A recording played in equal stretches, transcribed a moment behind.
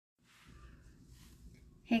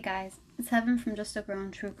Hey guys, it's Heaven from Just a Girl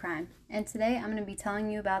in True Crime, and today I'm going to be telling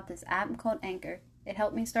you about this app called Anchor. It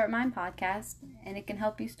helped me start my podcast, and it can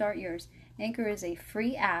help you start yours. Anchor is a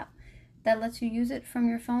free app that lets you use it from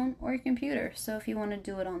your phone or your computer. So if you want to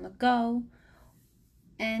do it on the go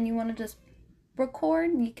and you want to just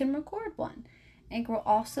record, you can record one. Anchor will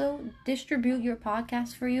also distribute your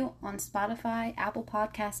podcast for you on Spotify, Apple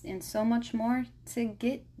Podcasts, and so much more to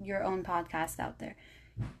get your own podcast out there.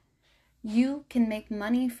 You can make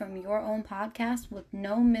money from your own podcast with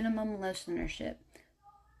no minimum listenership.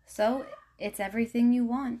 So it's everything you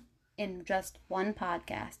want in just one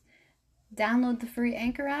podcast. Download the free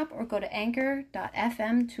Anchor app or go to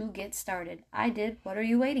anchor.fm to get started. I did. What are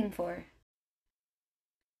you waiting for?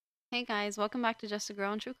 Hey guys, welcome back to Just a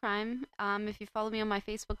Girl in True Crime. If you follow me on my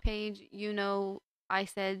Facebook page, you know I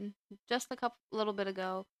said just a little bit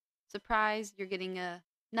ago, surprise, you're getting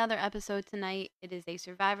another episode tonight. It is a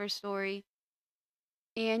survivor story.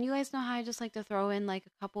 And you guys know how I just like to throw in like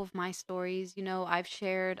a couple of my stories. You know, I've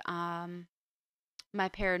shared my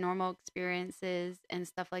paranormal experiences and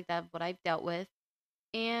stuff like that, what I've dealt with.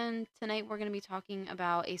 And tonight we're going to be talking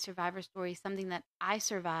about a survivor story, something that I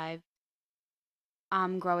survived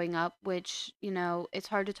growing up, which, you know, it's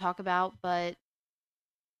hard to talk about, but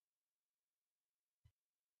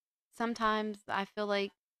sometimes I feel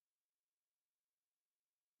like,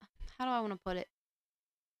 how do I want to put it?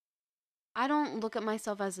 I don't look at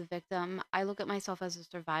myself as a victim. I look at myself as a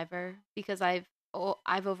survivor because I've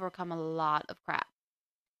overcome a lot of crap.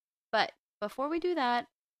 But before we do that,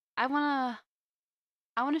 I want to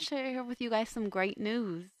I want to share with you guys some great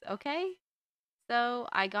news, okay? So,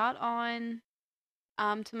 I got on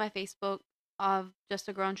to my Facebook of Just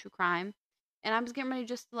a Girl in True Crime, and I was getting ready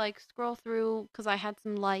just to like scroll through cuz I had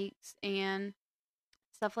some likes and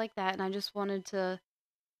stuff like that, and I just wanted to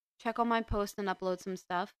check on my post and upload some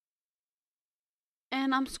stuff.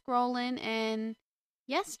 And I'm scrolling, and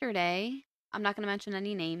yesterday, I'm not going to mention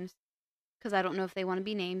any names because I don't know if they want to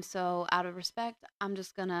be named. So, out of respect, I'm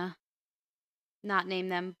just going to not name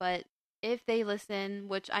them. But if they listen,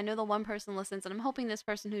 which I know the one person listens, and I'm hoping this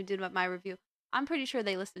person who did my review, I'm pretty sure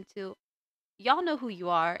they listen too. Y'all know who you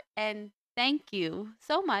are. And thank you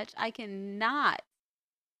so much. I cannot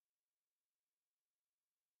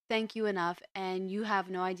thank you enough. And you have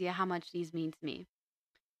no idea how much these mean to me.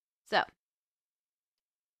 So,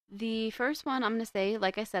 the first one I'm going to say,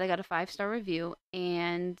 like I said, I got a 5-star review,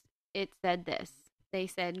 and it said this. They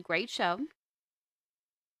said, great show.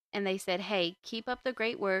 And they said, hey, keep up the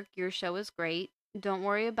great work. Your show is great. Don't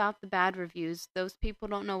worry about the bad reviews. Those people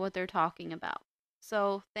don't know what they're talking about.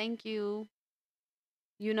 So thank you.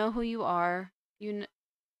 You know who you are.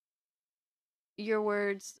 Your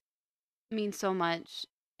words mean so much.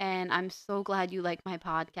 And I'm so glad you like my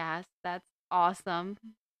podcast. That's awesome.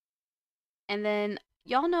 And then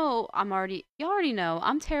y'all already know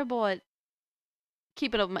I'm terrible at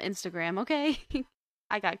keeping up my Instagram, okay?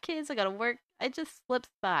 I got kids, I gotta work. It just slips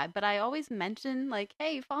by. But I always mention like,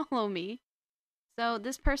 hey, follow me. So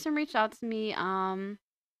this person reached out to me a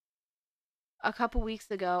couple weeks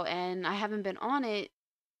ago, and I haven't been on it,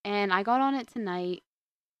 and I got on it tonight,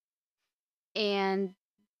 and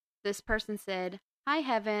this person said, "Hi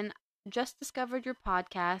Heaven, just discovered your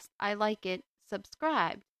podcast. I like it.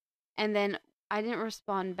 Subscribe." And then I didn't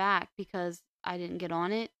respond back because I didn't get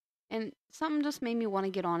on it, and something just made me want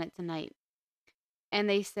to get on it tonight. And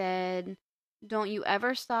they said, "Don't you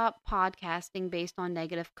ever stop podcasting based on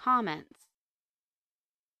negative comments.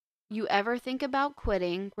 You ever think about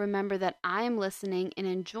quitting, remember that I am listening and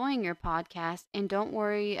enjoying your podcast, and don't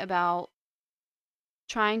worry about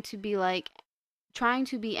trying to be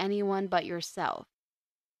anyone but yourself.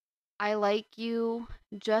 I like you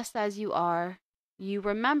just as you are. You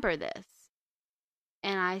remember this."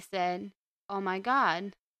 And I said, "Oh my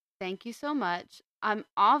God, thank you so much. I'm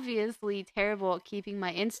obviously terrible at keeping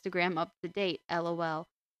my Instagram up to date, lol.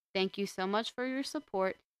 Thank you so much for your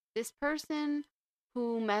support." This person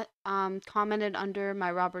who commented under my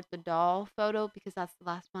Robert the Doll photo, because that's the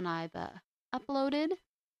last one I've uploaded.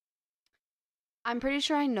 I'm pretty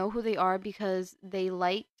sure I know who they are because they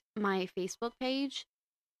liked my Facebook page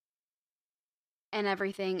and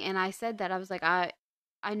everything. And I said that I was like, I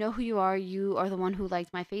know who you are. You are the one who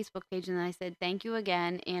liked my Facebook page. And then I said, thank you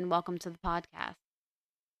again and welcome to the podcast.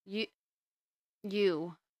 You,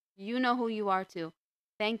 you, you know who you are too.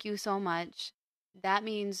 Thank you so much. That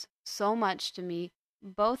means so much to me.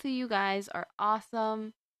 Both of you guys are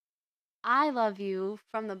awesome. I love you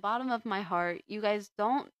from the bottom of my heart. You guys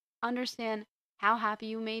don't understand how happy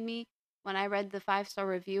you made me. When I read the 5-star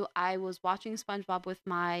review, I was watching SpongeBob with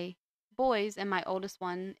my boys, and my oldest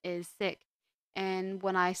one is sick. And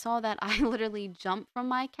when I saw that, I literally jumped from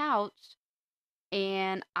my couch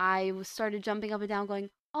and started jumping up and down, going,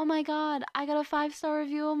 "Oh my God, I got a 5-star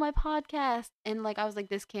review on my podcast." And like, I was like,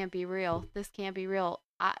 this can't be real. This can't be real.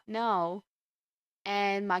 No.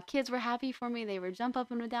 And my kids were happy for me. They were jump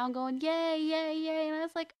up and down going, "Yay, yay, yay." And I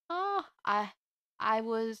was like, "Oh, I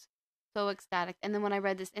was so ecstatic." And then when I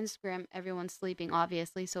read this Instagram, everyone's sleeping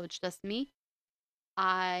obviously, so it's just me.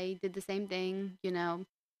 I did the same thing,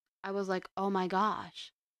 I was like, "Oh my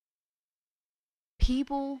gosh.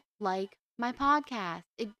 People like my podcast."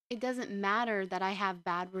 It doesn't matter that I have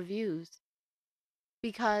bad reviews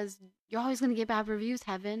because you're always going to get bad reviews,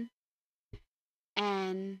 Heaven.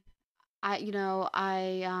 And I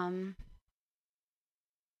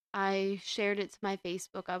shared it to my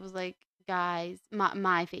Facebook. I was like, guys,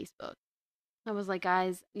 my Facebook. I was like,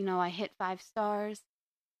 guys, I hit 5 stars.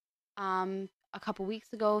 A couple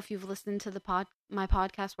weeks ago, if you've listened to my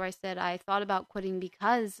podcast where I said I thought about quitting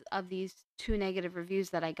because of these 2 negative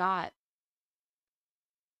reviews that I got.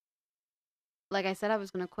 Like I said, I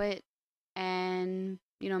was gonna quit, and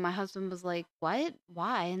my husband was like, "What?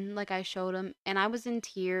 Why?" And like I showed him, and I was in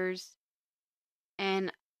tears,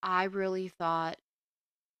 and I really thought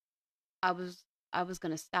I was I was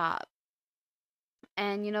gonna stop.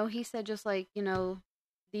 And he said, just like,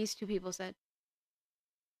 these two people said,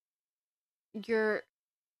 you're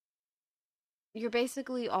you're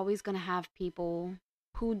basically always gonna have people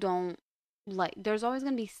who don't like, there's always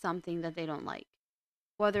gonna be something that they don't like.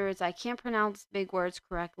 Whether it's I can't pronounce big words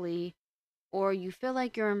correctly, or you feel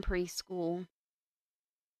like you're in preschool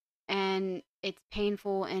and it's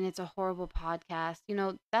painful and it's a horrible podcast,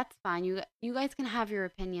 that's fine. You guys can have your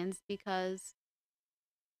opinions, because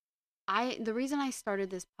the reason I started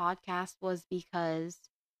this podcast was because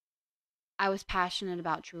I was passionate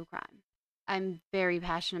about true crime. I'm very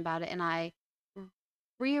passionate about it, and I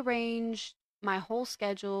rearranged my whole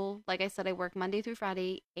schedule. Like I said, I work Monday through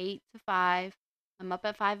Friday, 8 to 5. I'm up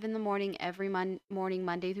at 5 in the morning every morning,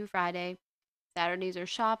 Monday through Friday. Saturdays are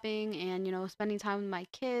shopping and, spending time with my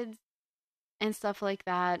kids and stuff like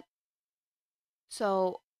that.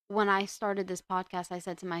 So when I started this podcast, I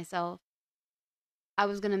said to myself, I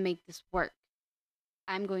was going to make this work.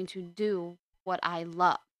 I'm going to do what I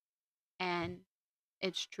love. And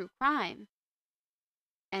it's true crime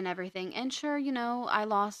and everything. And sure, I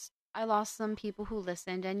lost some people who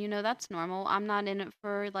listened, and that's normal. I'm not in it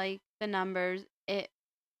for like the numbers.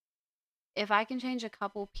 If I can change a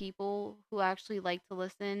couple people who actually like to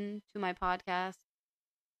listen to my podcast,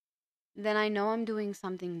 then I know I'm doing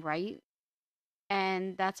something right,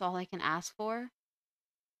 and that's all I can ask for,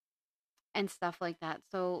 and stuff like that.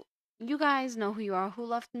 So you guys know who you are, who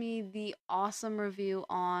left me the awesome review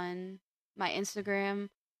on my Instagram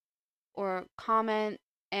or comment,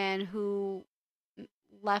 and who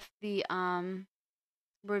left the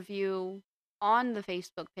review on the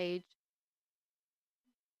Facebook page.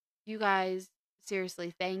 You guys,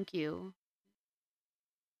 seriously, thank you.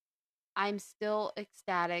 I'm still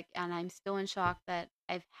ecstatic and I'm still in shock that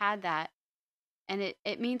I've had that, and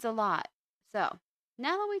it means a lot. So,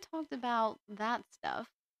 now that we talked about that stuff,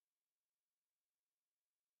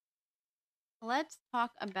 let's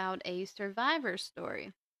talk about a survivor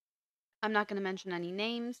story. I'm not going to mention any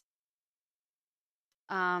names,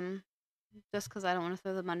 um, just because I don't want to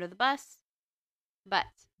throw them under the bus. But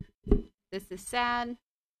this is sad.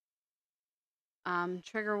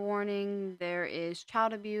 Trigger warning: there is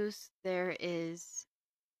child abuse, there is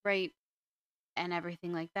rape, and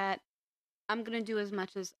everything like that. I'm going to do as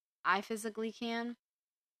much as I physically can.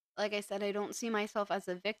 Like I said, I don't see myself as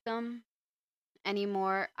a victim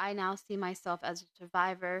anymore. I now see myself as a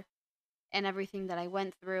survivor, and everything that I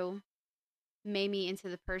went through made me into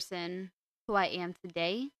the person who I am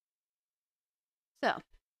today. So,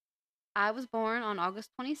 I was born on August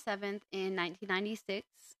 27th in 1996,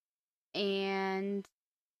 and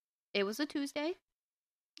it was a Tuesday.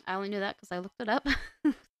 I only knew that because I looked it up.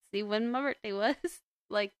 See when my birthday was,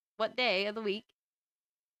 like what day of the week.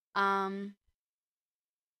 Um,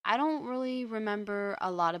 I don't really remember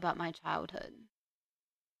a lot about my childhood,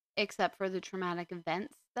 except for the traumatic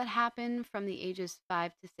events that happened from the ages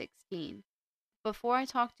 5 to 16. Before I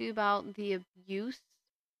talk to you about the abuse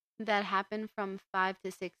that happened from 5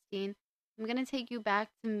 to 16, I'm going to take you back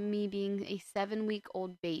to me being a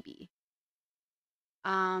 7-week-old baby.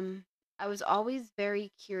 I was always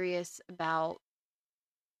very curious about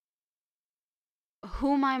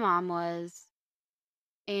who my mom was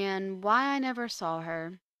and why I never saw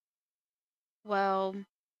her. Well,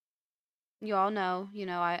 you all know,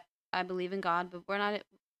 I believe in God, but we're not,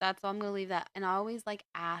 that's all I'm going to leave that. And I always like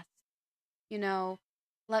ask, you know,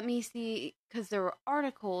 let me see, because there were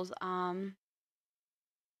articles.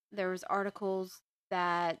 there was articles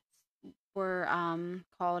that were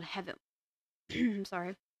called Heaven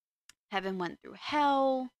sorry, Heaven Went Through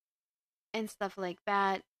Hell and stuff like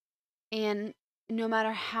that. And no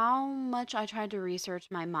matter how much I tried to research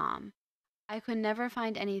my mom, I could never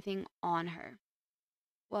find anything on her.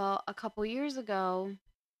 Well, a couple years ago,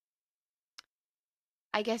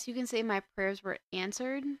 I guess you can say my prayers were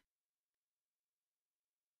answered.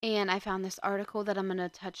 And I found this article that I'm going to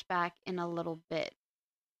touch back in a little bit.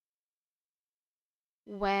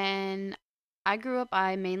 When I grew up,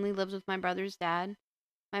 I mainly lived with my brother's dad.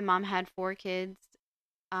 My mom had four kids.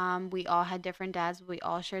 We all had different dads, but we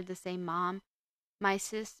all shared the same mom. My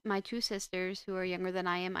two sisters who are younger than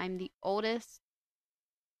I am, I'm the oldest.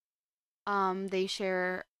 They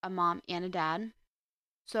share a mom and a dad.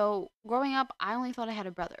 So growing up, I only thought I had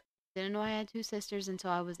a brother. Didn't know I had two sisters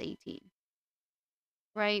until I was 18.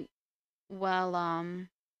 Right? Well,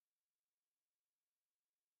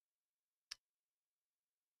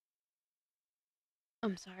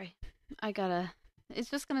 I'm sorry. I gotta. It's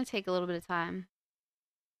just gonna take a little bit of time.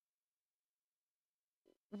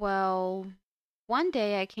 Well, one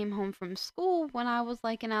day I came home from school when I was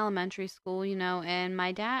like in elementary school, and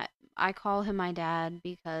my dad, I call him my dad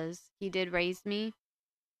because he did raise me,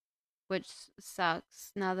 which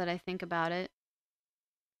sucks now that I think about it.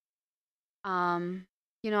 Um,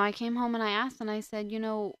 I came home and I asked and I said,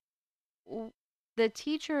 w- the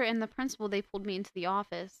teacher and the principal, they pulled me into the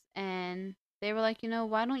office and they were like,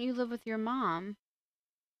 why don't you live with your mom?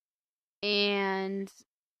 And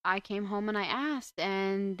I came home and I asked,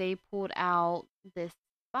 and they pulled out this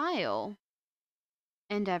file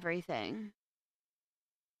and everything.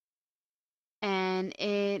 And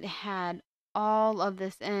it had all of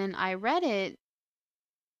this, and I read it.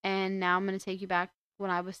 And now I'm going to take you back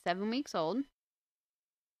when I was 7 weeks old.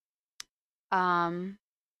 Um,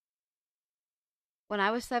 when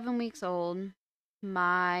I was 7 weeks old,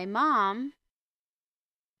 my mom,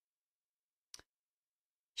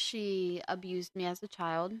 she abused me as a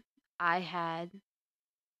child. I had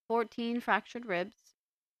 14 fractured ribs.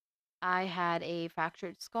 I had a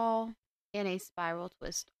fractured skull and a spiral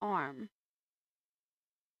twist arm.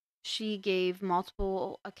 She gave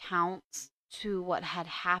multiple accounts to what had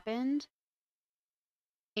happened,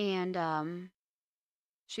 and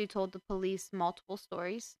she told the police multiple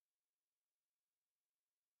stories.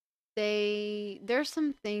 There's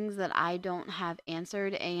some things that I don't have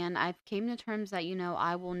answered, and I've came to terms that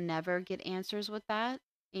I will never get answers with that,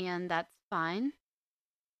 and that's fine.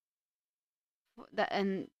 That,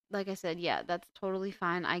 and like I said, yeah, that's totally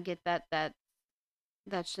fine. I get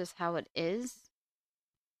that's just how it is.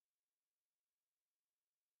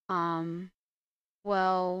 Um,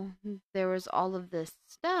 well, there was all of this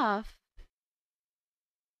stuff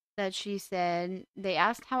that she said. They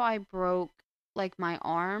asked how I broke like my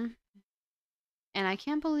arm, and I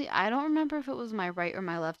don't remember if it was my right or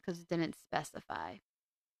my left because it didn't specify.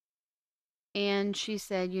 And she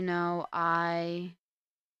said,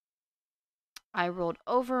 I rolled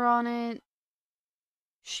over on it.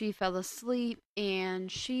 She fell asleep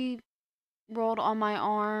and she rolled on my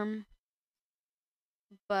arm,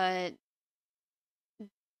 but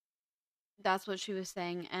that's what she was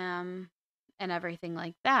saying, and everything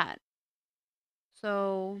like that.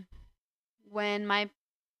 So when my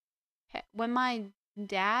when my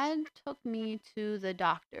dad took me to the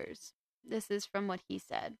doctors, this is from what he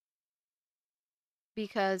said,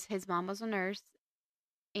 because his mom was a nurse,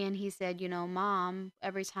 and he said, Mom,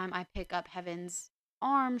 every time I pick up Heaven's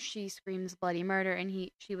arm, she screams bloody murder,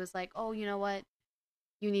 and she was like, oh, you know what?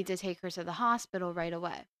 You need to take her to the hospital right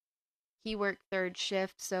away. He worked third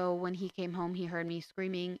shift, so when he came home, he heard me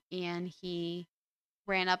screaming, and he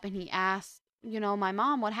ran up and he asked, my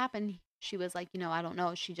mom, what happened? She was like, I don't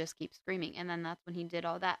know. She just keeps screaming. And then that's when he did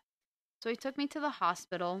all that. So he took me to the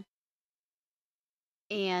hospital,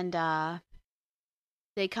 and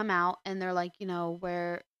they come out and they're like,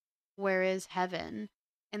 where is Heaven?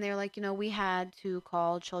 And they're like, we had to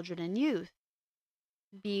call children and youth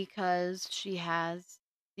because she has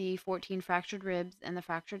the 14 fractured ribs and the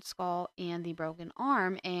fractured skull and the broken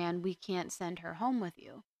arm, and we can't send her home with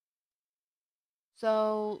you.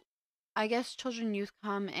 So I guess children and youth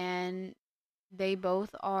come and they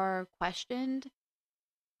both are questioned.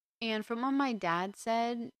 And from what my dad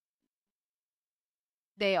said,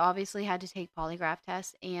 they obviously had to take polygraph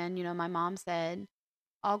tests. And, my mom said,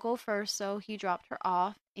 I'll go first. So he dropped her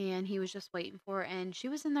off and he was just waiting for her. And she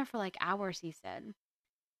was in there for like hours, he said.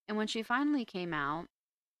 And when she finally came out,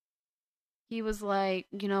 he was like,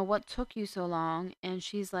 what took you so long? And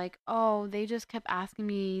she's like, oh, they just kept asking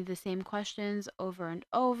me the same questions over and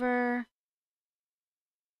over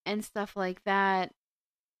and stuff like that.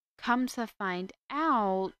 come to find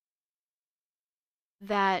out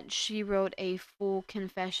that she wrote a full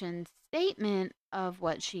confession statement of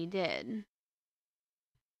what she did.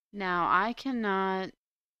 Now, I cannot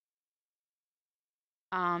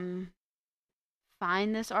find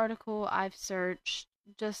this article. I've searched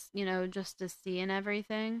just to see and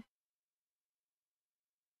everything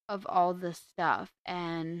of all this stuff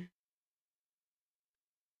and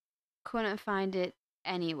couldn't find it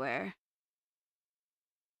anywhere.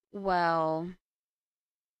 Well,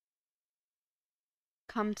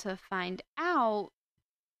 come to find out,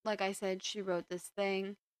 like I said, she wrote this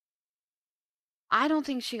thing. I don't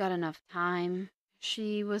think she got enough time.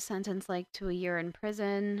 She was sentenced to a year in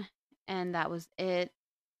prison, and that was it.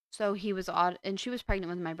 So he was odd, and she was pregnant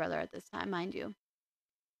with my brother at this time, mind you.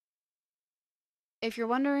 If you're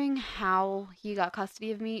wondering how he got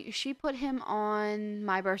custody of me, she put him on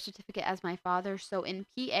my birth certificate as my father. So in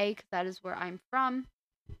PA, because that is where I'm from,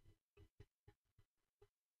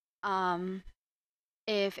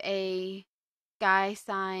 if a guy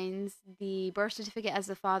signs the birth certificate as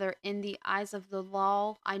the father in the eyes of the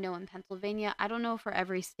law, I know in Pennsylvania, I don't know for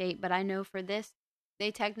every state, but I know for this,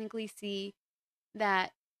 they technically see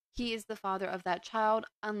that he is the father of that child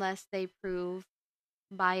unless they prove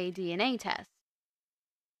by a DNA test.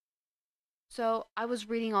 So I was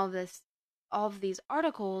reading all of these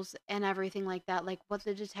articles and everything like that, like what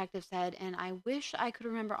the detective said, and I wish I could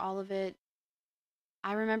remember all of it.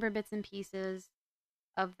 I remember bits and pieces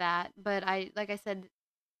of that, but like I said,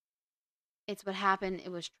 it's what happened.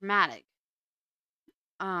 It was traumatic.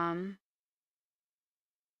 And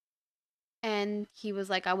he was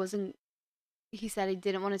like, he said he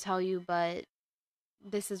didn't want to tell you, but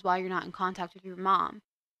this is why you're not in contact with your mom.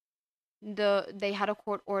 They had a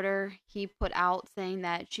court order he put out saying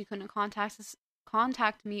that she couldn't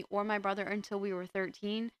contact me or my brother until we were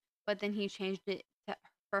 13, but then he changed it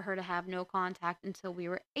for her to have no contact until we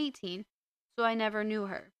were 18. So I never knew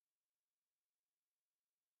her.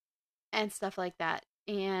 And stuff like that.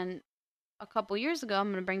 And a couple years ago,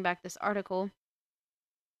 I'm going to bring back this article.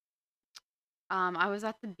 I was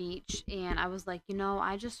at the beach and I was like,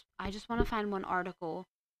 I just want to find one article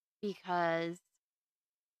because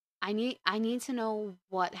I need to know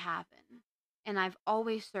what happened. And I've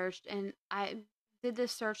always searched, and I did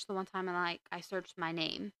this search the one time, and I searched my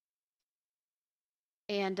name,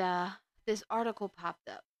 and this article popped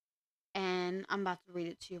up, and I'm about to read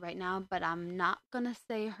it to you right now, but I'm not gonna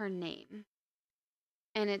say her name.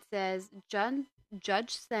 And it says, Judge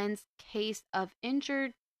sends case of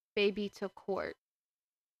injured baby to court.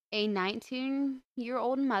 A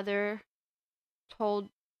 19-year-old mother told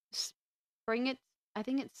Springettsbury.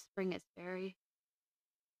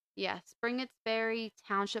 Yeah, Springettsbury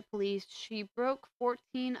Township Police she broke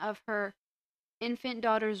 14 of her infant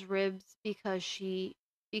daughter's ribs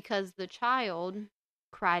because the child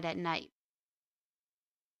cried at night.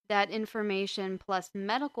 That information plus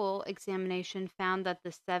medical examination found that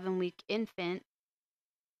the 7-week infant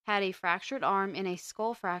had a fractured arm and a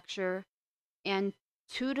skull fracture and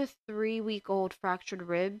 2 to 3 week old fractured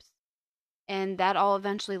ribs, and that all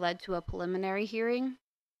eventually led to a preliminary hearing.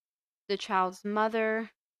 The child's mother,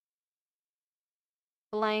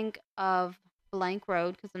 blank of blank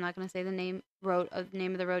road, because I'm not going to say the name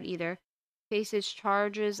of the road either, faces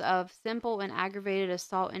charges of simple and aggravated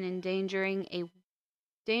assault and endangering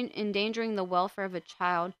the welfare of a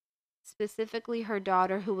child, specifically her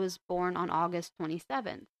daughter, who was born on August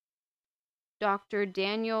 27th. Dr.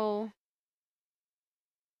 Daniel,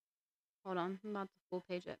 hold on, I'm about to full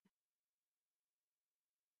page it.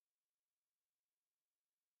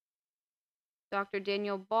 Dr.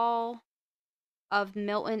 Daniel Ball of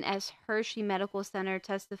Milton S. Hershey Medical Center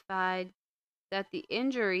testified that the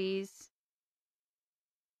injuries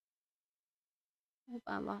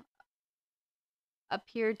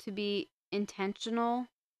appeared to be intentional,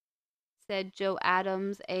 said Joe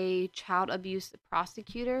Adams, a child abuse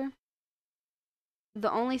prosecutor. The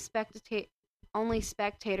only spectator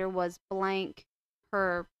was blank,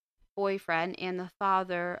 her boyfriend and the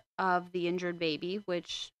father of the injured baby,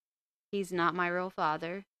 which he's not my real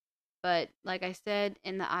father. But like I said,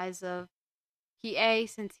 in the eyes of PA,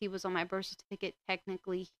 since he was on my birth certificate,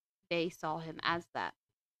 technically they saw him as that.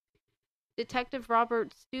 Detective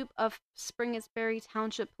Robert Stoop of Springettsbury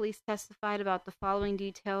Township Police testified about the following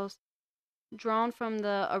details drawn from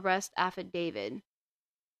the arrest affidavit.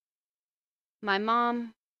 My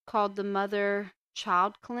mom called the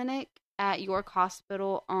mother-child clinic at York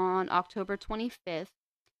Hospital on October 25th.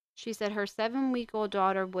 She said her 7-week-old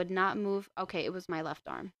daughter would not move. Okay, it was my left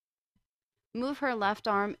arm. Move her left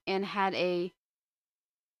arm and had a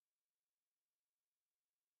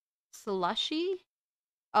slushy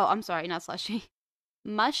Oh, I'm sorry, not slushy.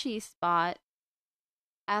 Mushy spot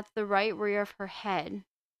at the right rear of her head.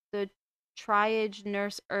 The triage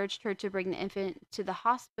nurse urged her to bring the infant to the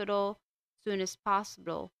hospital soon as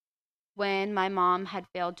possible. When my mom had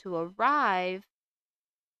failed to arrive,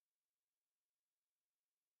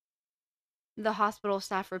 the hospital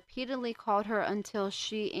staff repeatedly called her until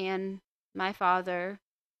she and my father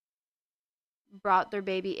brought their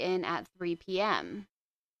baby in at 3 p.m.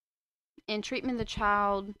 In treatment the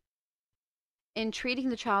child In treating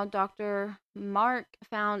the child, Dr. Mark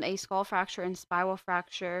found a skull fracture and spiral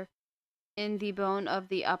fracture in the bone of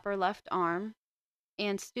the upper left arm.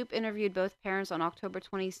 And Stoop interviewed both parents on October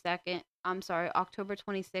 26th,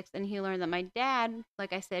 and he learned that my dad,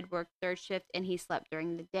 like I said, worked third shift and he slept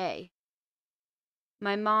during the day.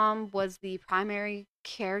 My mom was the primary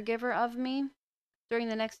caregiver of me. During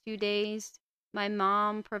the next few days, my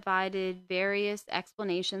mom provided various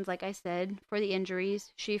explanations, like I said, for the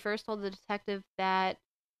injuries. She first told the detective that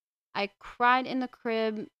I cried in the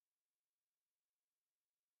crib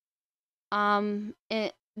in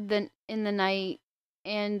the night,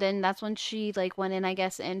 and then that's when she like went in, I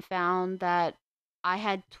guess, and found that I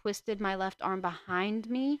had twisted my left arm behind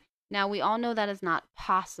me. Now we all know that is not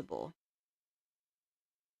possible.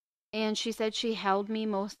 And she said she held me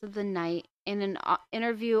most of the night. In an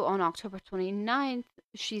interview on October 29th,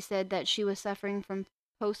 she said that she was suffering from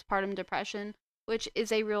postpartum depression, which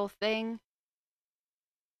is a real thing.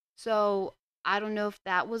 So I don't know if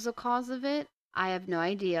that was a cause of it. I have no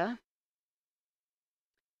idea.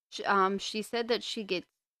 She said that she gets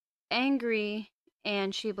angry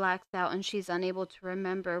and she blacks out and she's unable to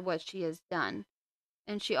remember what she has done.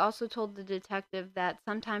 And she also told the detective that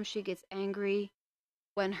sometimes she gets angry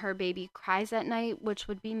when her baby cries at night, which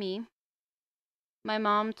would be me. My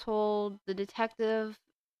mom told the detective,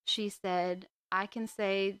 she said, I can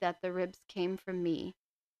say that the ribs came from me.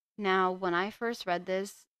 Now, when I first read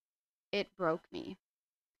this, it broke me.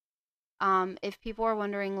 If people are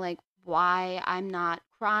wondering, like, why I'm not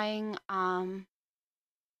crying,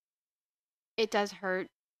 it does hurt,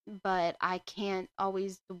 but I can't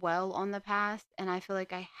always dwell on the past, and I feel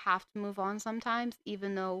like I have to move on sometimes,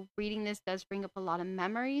 even though reading this does bring up a lot of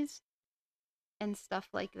memories and stuff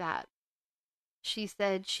like that. She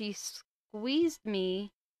said she squeezed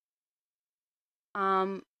me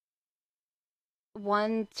um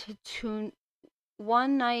one to two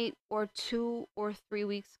one night or 2 or 3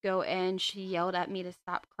 weeks ago, and she yelled at me to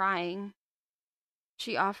stop crying.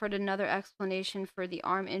 She offered another explanation for the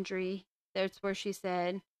arm injury. That's where she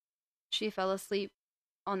said she fell asleep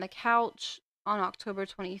on the couch on October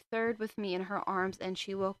 23rd with me in her arms, and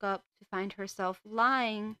she woke up to find herself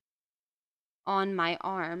lying on my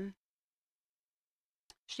arm.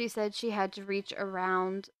 She said she had to reach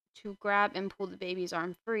around to grab and pull the baby's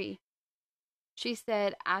arm free. She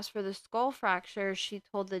said, as for the skull fracture, she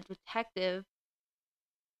told the detective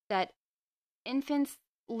that infants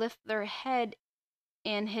lift their head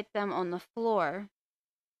and hit them on the floor.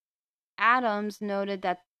 Adams noted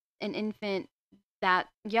that an infant that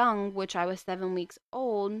young, which I was 7 weeks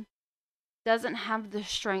old, doesn't have the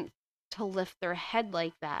strength to lift their head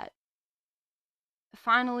like that.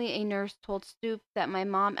 Finally, a nurse told Stoop that my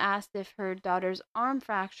mom asked if her daughter's arm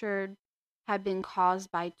fracture had been caused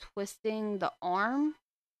by twisting the arm,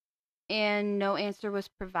 and no answer was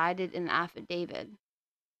provided in the affidavit.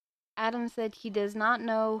 Adams said he does not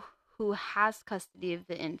know who has custody of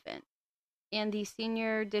the infant, and the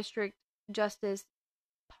senior district justice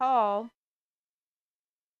Paul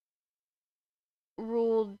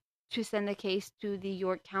ruled to send the case to the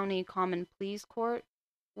York County Common Pleas Court,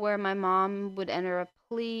 where my mom would enter a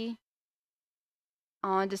plea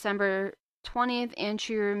on December 20th, and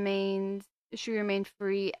she remained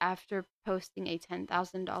free after posting a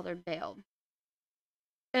 $10,000 bail.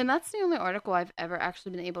 And that's the only article I've ever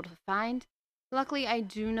actually been able to find. Luckily, I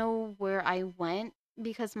do know where I went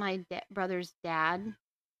because my brother's dad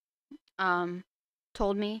um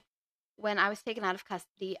told me when I was taken out of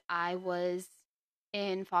custody, I was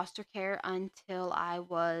in foster care until I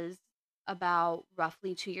was about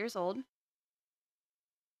roughly 2 years old.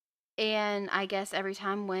 And I guess every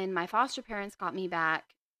time when my foster parents got me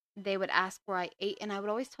back, they would ask where I ate, and I would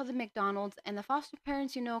always tell them McDonald's. And the foster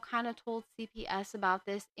parents, kind of told CPS about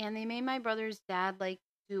this, and they made my brother's dad like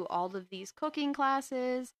do all of these cooking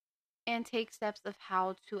classes and take steps of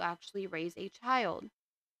how to actually raise a child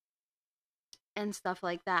and stuff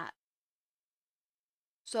like that.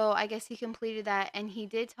 So I guess he completed that, and he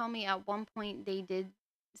did tell me at one point they did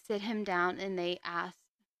sit him down and they asked,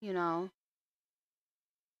 you know,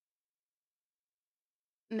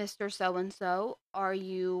 Mr. So and so, are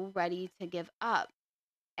you ready to give up?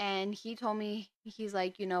 And he told me, he's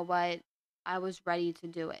like, you know what? I was ready to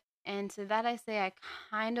do it. And to that I say, I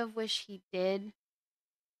kind of wish he did,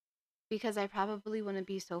 because I probably wouldn't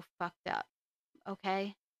be so fucked up.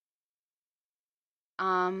 Okay.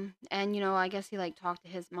 And I guess he like talked to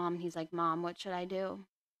his mom. He's like, Mom, what should I do?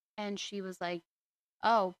 And she was like,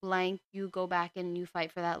 oh, blank, you go back and you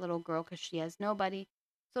fight for that little girl because she has nobody.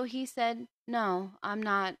 So he said, no, I'm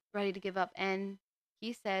not ready to give up. And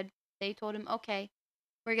he said, they told him, okay,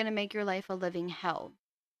 we're going to make your life a living hell.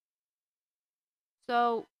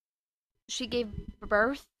 So she gave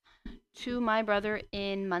birth to my brother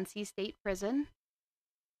in Muncie State Prison.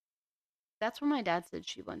 That's where my dad said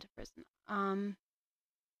she went to prison.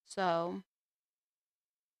 So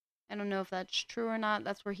I don't know if that's true or not.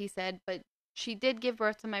 That's where he said, but she did give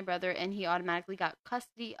birth to my brother, and he automatically got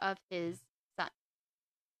custody of his son.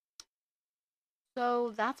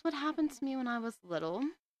 So that's what happened to me when I was little.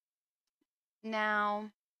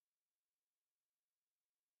 Now,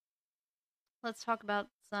 let's talk about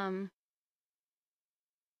some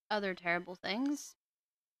other terrible things.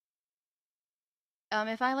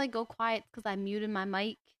 If I like go quiet, because I muted my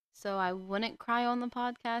mic, so I wouldn't cry on the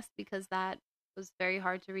podcast, because that was very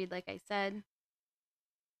hard to read, like I said.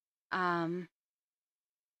 Um,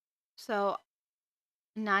 so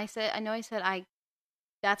now I said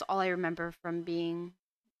that's all I remember from being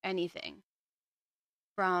anything.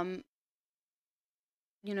 From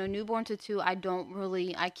newborn to 2, I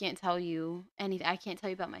can't tell you anything. I can't tell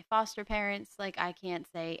you about my foster parents. Like, I can't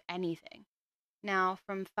say anything. Now,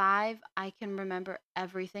 from 5, I can remember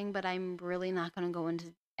everything, but I'm really not going to go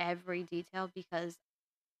into every detail, because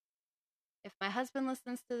if my husband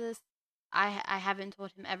listens to this, I haven't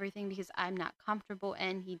told him everything because I'm not comfortable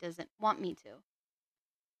and he doesn't want me to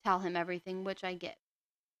tell him everything, which I get.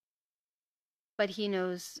 But he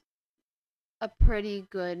knows a pretty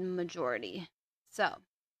good majority. So,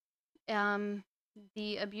 um,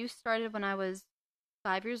 the abuse started when I was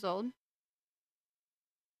 5 years old.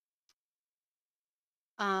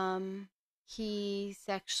 Um, he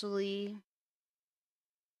sexually,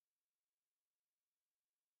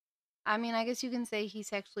 I mean, I guess you can say he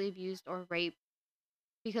sexually abused or raped,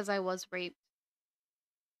 because I was raped.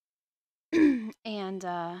 And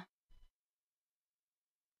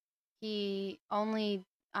he only,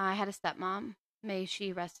 I had a stepmom. May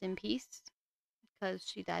she rest in peace, because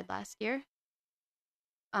she died last year.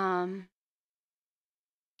 Um,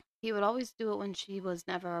 he would always do it when she was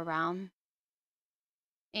never around.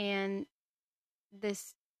 And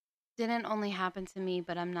this didn't only happen to me,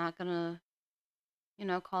 but I'm not gonna,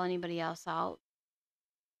 call anybody else out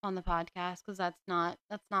on the podcast, because that's not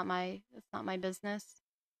my business.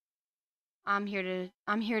 I'm here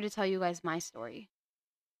to tell you guys my story.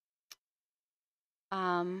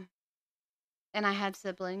 Um, and I had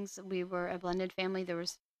siblings. We were a blended family. There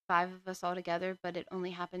was 5 of us all together, but it only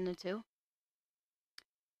happened to 2.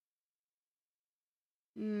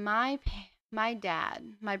 My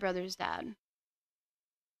dad, my brother's dad.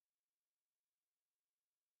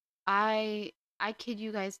 I kid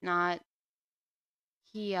you guys not.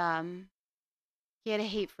 He he had a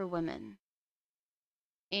hate for women,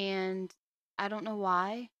 and I don't know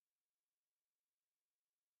why,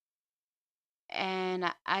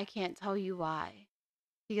 and I can't tell you why,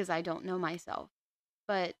 because I don't know myself.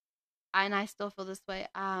 But I still feel this way.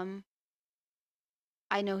 I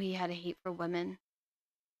know he had a hate for women.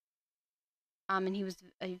 And he was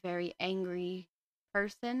a very angry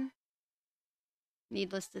person,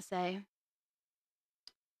 needless to say.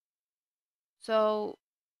 So,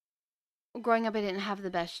 growing up, I didn't have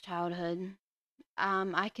the best childhood.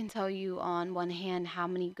 I can tell you on one hand how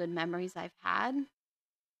many good memories I've had,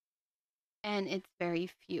 and it's very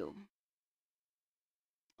few.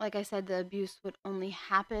 Like I said, the abuse would only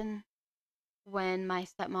happen when my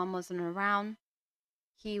stepmom wasn't around.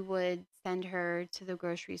 He would send her to the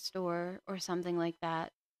grocery store or something like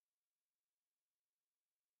that,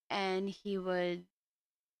 and he would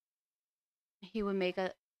make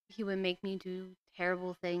a he would make me do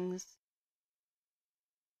terrible things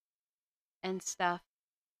and stuff.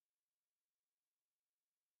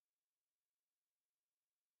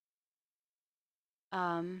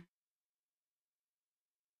 Um,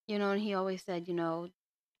 and he always said,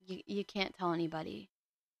 you can't tell anybody.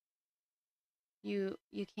 You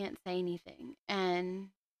can't say anything. And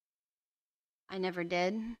I never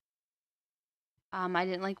did. I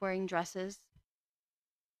didn't like wearing dresses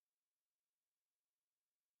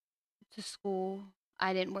to school.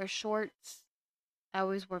 I didn't wear shorts. I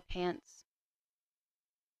always wore pants.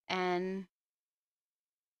 And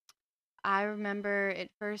I remember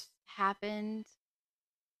it first happened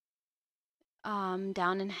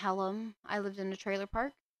down in Hellam. I lived in a trailer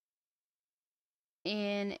park.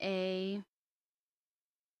 in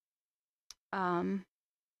um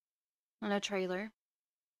a trailer.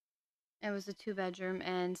 It was a 2 bedroom,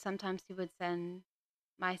 and sometimes he would send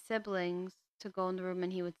my siblings to go in the room,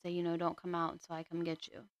 and he would say, don't come out until I come get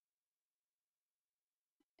you.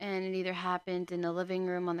 And it either happened in the living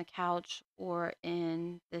room on the couch or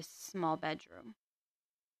in this small bedroom.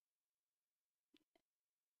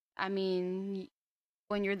 I mean,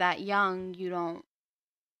 when you're that young, you don't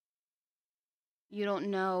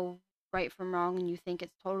know right from wrong, and you think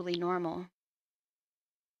it's totally normal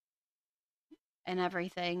and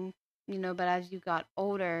everything, but as you got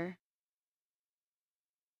older,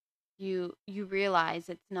 you realize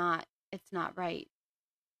it's not right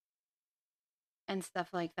and stuff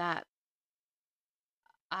like that.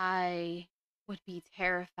 I would be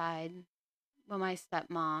terrified when my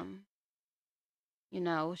stepmom,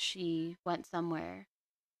 she went somewhere.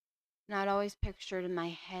 And I'd always pictured in my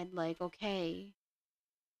head, like, okay,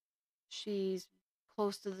 she's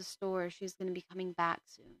close to the store. She's going to be coming back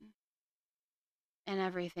soon. And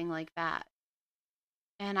everything like that.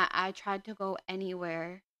 And I tried to go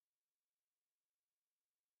anywhere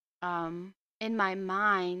in my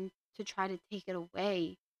mind to try to take it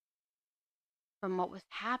away from what was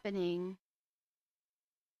happening.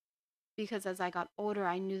 Because as I got older,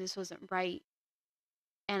 I knew this wasn't right.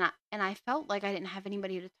 And I felt like I didn't have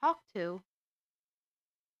anybody to talk to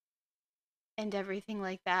and everything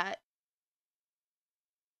like that.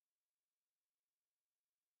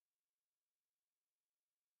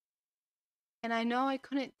 And I know I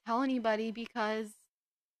couldn't tell anybody because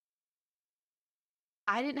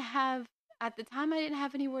I didn't have at the time I didn't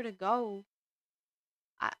have anywhere to go.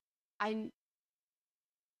 I I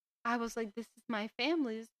I was like, this is my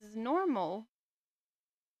family. This is normal.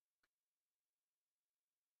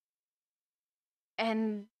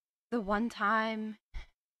 And the one time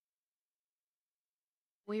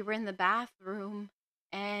we were in the bathroom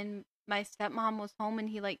and my stepmom was home, and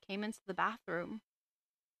he like came into the bathroom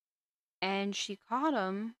and she caught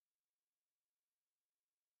him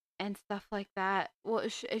and stuff like that. Well,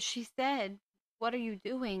 she said, "What are you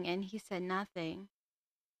doing?" And he said nothing.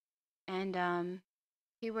 And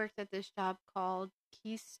he worked at this job called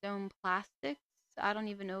Keystone Plastics. I don't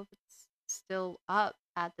even know if it's still up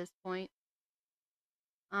at this point.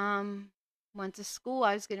 Um, Went to school.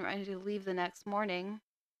 I was getting ready to leave the next morning,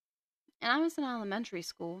 and I was in elementary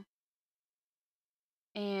school.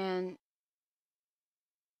 And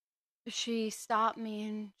she stopped me,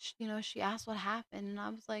 and she asked what happened, and I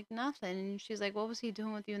was like, nothing. And she's like, what was he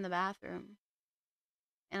doing with you in the bathroom?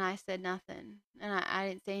 And I said nothing, and I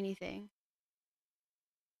didn't say anything.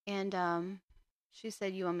 And she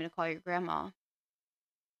said, you want me to call your grandma?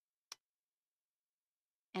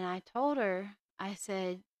 And I told her, I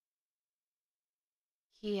said,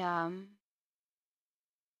 he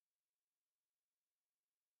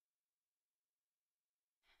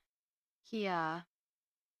he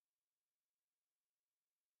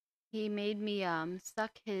he made me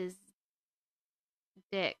suck his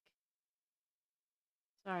dick.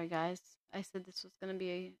 Sorry guys. I said this was gonna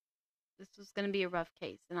be a rough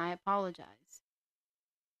case, and I apologize.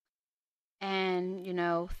 And,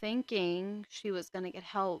 thinking she was gonna get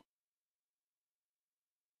help,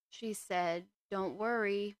 she said, don't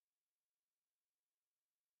worry,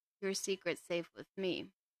 your secret's safe with me.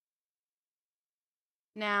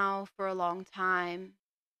 Now, for a long time,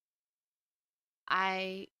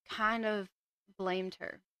 I kind of blamed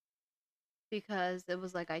her because it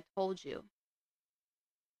was like, I told you.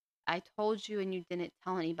 I told you and you didn't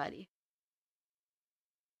tell anybody.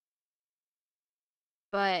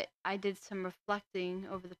 But I did some reflecting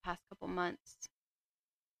over the past couple months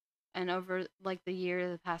and over like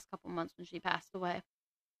the past couple months when she passed away.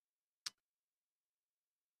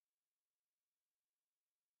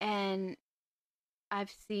 And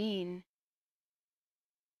I've seen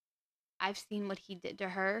I've seen what he did to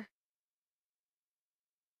her,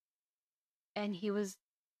 and he was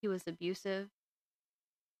abusive.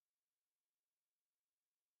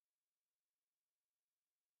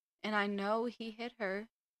 And I know he hit her.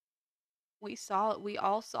 We saw it. We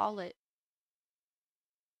all saw it.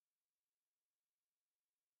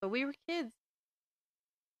 But we were kids.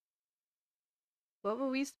 What were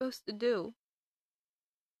we supposed to do?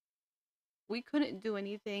 We couldn't do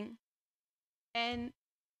anything. And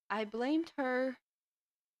I blamed her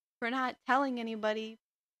for not telling anybody,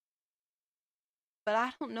 but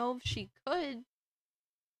I don't know if she could,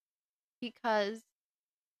 because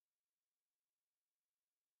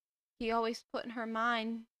he always put in her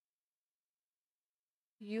mind,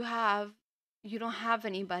 you have you don't have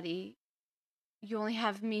anybody. You only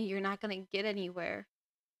have me. You're not going to get anywhere.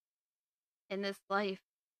 in this life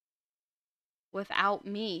without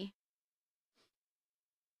me.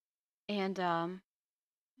 And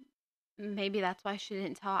maybe that's why she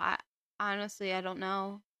didn't tell. I honestly, I don't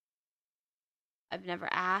know. I've never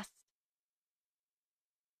asked.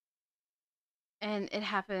 And it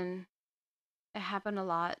happened a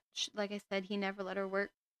lot. Like I said, he never let her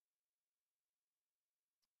work.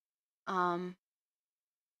 Um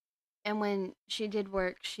and when she did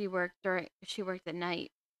work, she worked at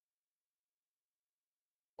night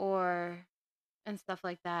or and stuff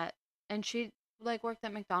like that. And she like worked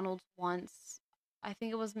at McDonald's once. I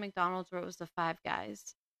think it was McDonald's or it was the Five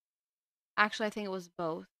Guys. Actually, I think it was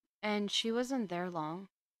both. And she wasn't there long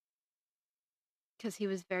because he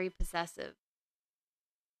was very possessive.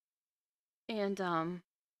 And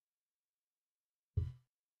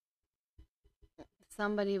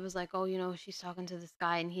somebody was like, "Oh, she's talking to this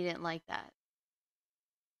guy," and he didn't like that.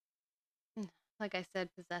 Like I said,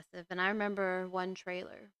 possessive. And I remember one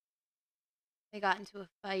trailer. They got into a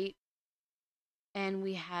fight, and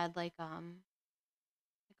we had like a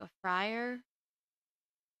fryer.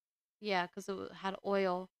 Yeah, because it had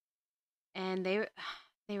oil, and they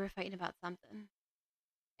were fighting about something,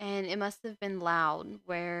 and it must have been loud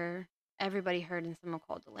where everybody heard, and someone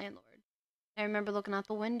called the landlord. I remember looking out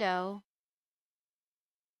the window,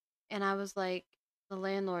 and I was like, "The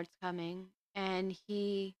landlord's coming," and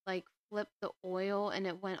he like flipped the oil, and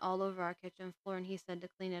it went all over our kitchen floor, and he said to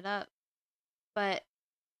clean it up, but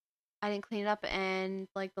I didn't clean it up, and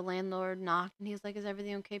like the landlord knocked, and he was like, "Is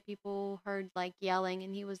everything okay?" People heard like yelling,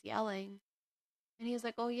 and he was yelling. And he was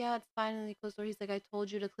like, "Oh yeah, it's fine." And he closed the door. He's like, "I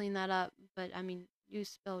told you to clean that up, but I mean, you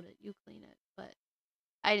spilled it. You clean it." But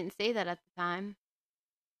I didn't say that at the time,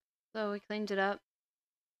 so we cleaned it up.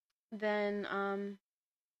 Then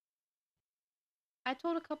I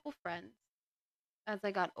told a couple friends as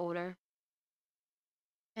I got older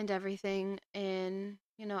and everything in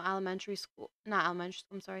elementary school, not elementary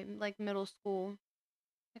school. I'm sorry, like middle school.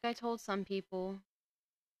 Like I told some people,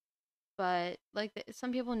 but like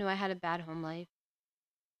some people knew I had a bad home life.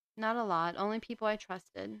 Not a lot, only people I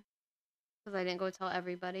trusted because I didn't go tell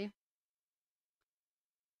everybody.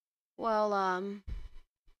 Well,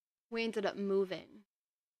 we ended up moving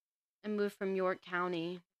and moved from York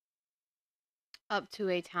County up to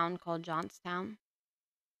a town called Johnstown.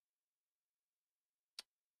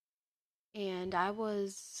 And I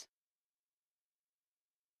was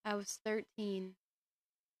 13,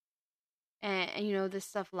 and this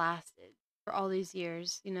stuff lasted for all these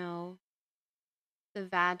years. The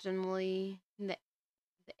vaginally, the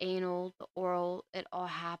anal, the oral, it all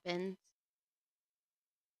happened.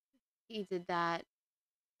 He did that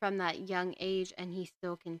from that young age, and he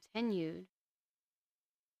still continued.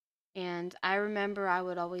 And I remember I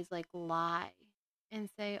would always like lie and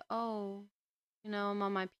say, "Oh, I'm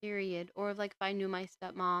on my period." Or like if I knew my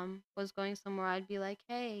stepmom was going somewhere, I'd be like,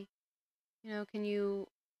 "Hey, can you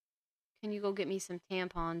go get me some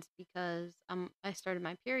tampons because I started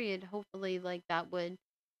my period." Hopefully like that would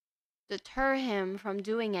deter him from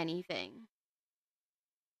doing anything.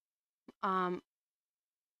 Um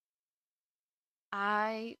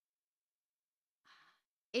I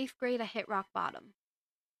 8th grade I hit rock bottom.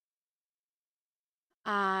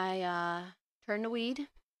 I turned to weed.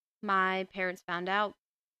 My parents found out.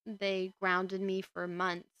 They grounded me for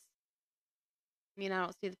months. I mean, I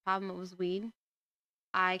don't see the problem. It was weed.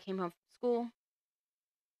 I came home from school.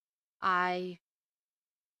 I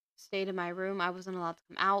stayed in my room. I wasn't allowed to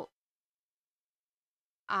come out,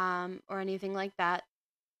 or anything like that.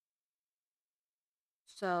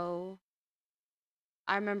 So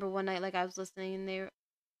I remember one night, like I was listening, and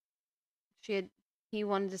she had, he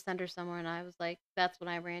wanted to send her somewhere, and I was like, that's when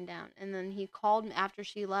I ran down. And then he called me after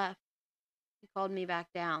she left. He called me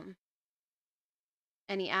back down,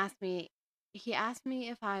 and he asked me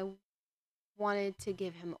if I wanted to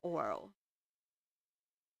give him oral,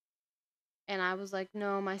 and I was like,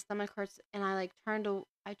 no, my stomach hurts, and I turned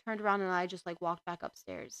around and I just like walked back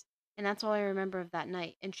upstairs, and that's all I remember of that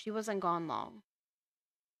night. And she wasn't gone long.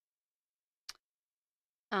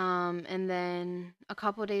 And then a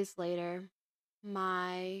couple days later,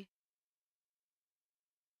 my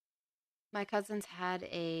my cousins had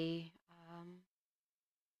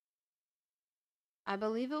I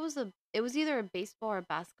believe it was either a baseball or a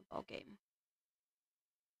basketball game.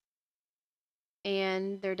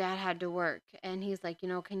 And their dad had to work, and he's like,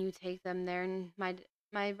 "Can you take them there?" And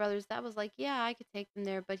my brother's dad was like, "Yeah, I could take them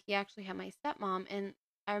there," but he actually had my stepmom. And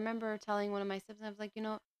I remember telling one of my siblings, I was like,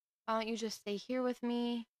 "Why don't you just stay here with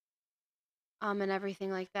me?" And everything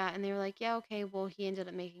like that. And they were like, "Yeah, okay." Well, he ended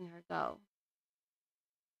up making her go.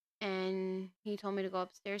 And he told me to go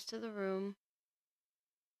upstairs to the room,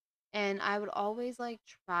 And I would always like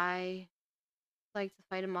try like to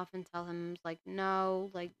fight him off and tell him like no,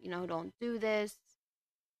 like, don't do this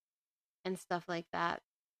and stuff like that.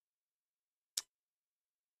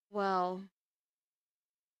 Well,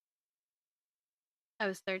 I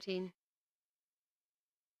was 13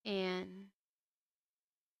 and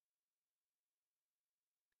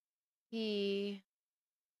he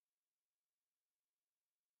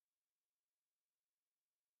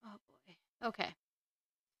oh boy. Okay.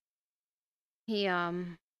 He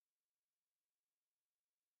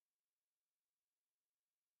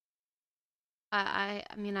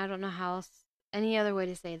I mean, I don't know how else any other way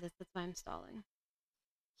to say this. That's why I'm stalling.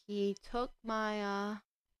 He took my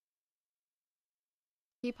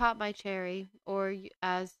he popped my cherry, or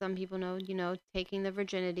as some people know, taking the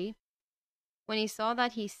virginity. When he saw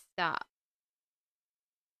that, he stopped.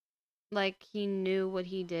 Like he knew what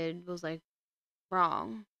he did was like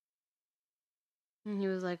wrong. And he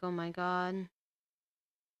was like, "Oh my god,"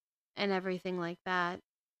 and everything like that.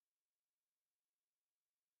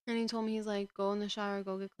 And he told me he's like, "Go in the shower,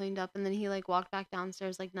 go get cleaned up," and then he like walked back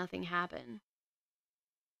downstairs like nothing happened.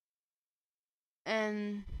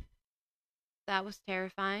 And that was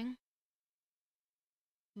terrifying,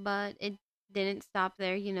 but it didn't stop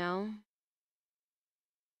there.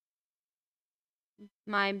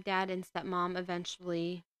 My dad and stepmom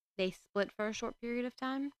eventually they split for a short period of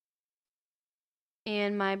time.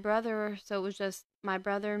 And my brother, so it was just my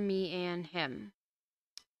brother, me, and him.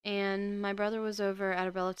 And my brother was over at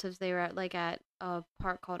a relative's. They were at a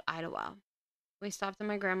park called Idlewild. We stopped at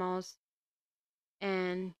my grandma's,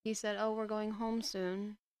 and he said, "Oh, we're going home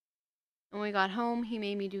soon." And when we got home, he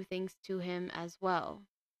made me do things to him as well,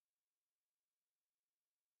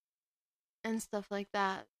 and stuff like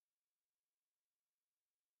that.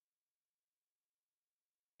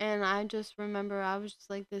 And I just remember I was just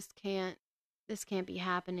like, this can't be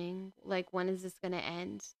happening. Like, when is this gonna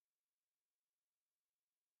end?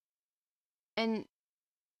 And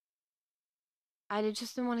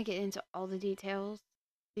just didn't want to get into all the details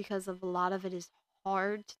because of a lot of it is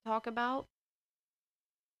hard to talk about.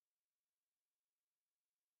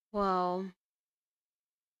 Well,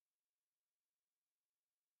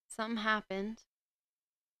 something happened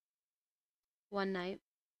one night.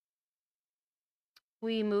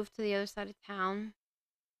 We moved to the other side of town,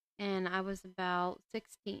 and I was about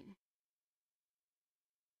 16.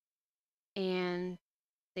 And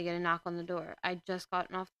they get a knock on the door. I just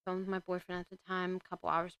gotten off the phone with my boyfriend at the time, a couple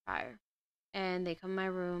hours prior. And they come in my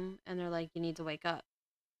room and they're like, "You need to wake up."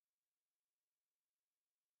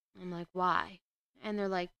 I'm like, "Why?" And they're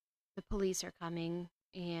like, "The police are coming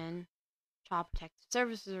and Child Protective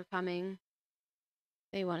Services are coming.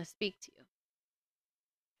 They want to speak to you."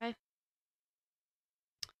 Okay.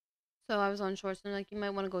 So I was on shorts and they're like, "You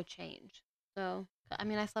might want to go change." So, I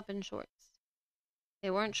mean, I slept in shorts.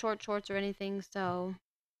 They weren't short shorts or anything, so,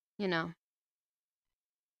 you know.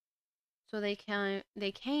 So they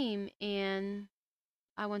came and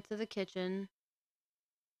I went to the kitchen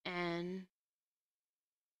and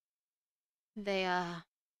they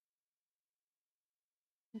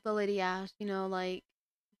the lady asked, like,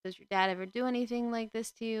 "Does your dad ever do anything like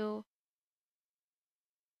this to you?"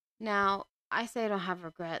 Now, I say I don't have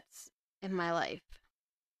regrets in my life.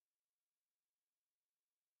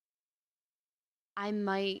 I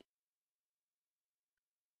might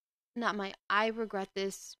not my I regret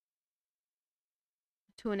this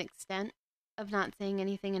to an extent of not saying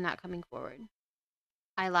anything and not coming forward.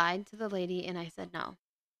 I lied to the lady and I said no.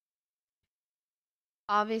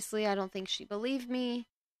 Obviously, I don't think she believed me.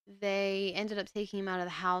 They ended up taking him out of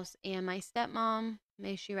the house, and my stepmom,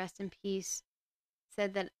 may she rest in peace,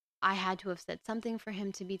 said that I had to have said something for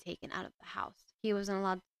him to be taken out of the house. He wasn't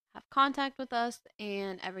allowed to have contact with us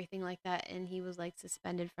and everything like that, and he was like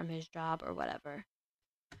suspended from his job or whatever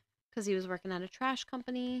because he was working at a trash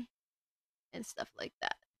company and stuff like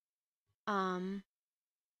that. Um,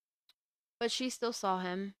 but she still saw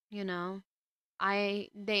him. She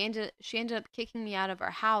ended up kicking me out of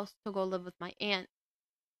our house to go live with my aunt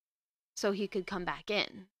so he could come back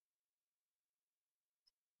in.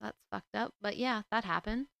 That's fucked up, but yeah, that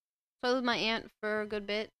happened. So I lived with my aunt for a good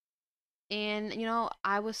bit, and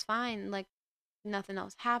I was fine. Like nothing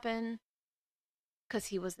else happened because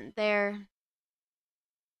he wasn't there,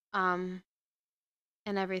 um,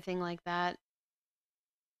 and everything like that.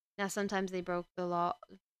 Now sometimes they broke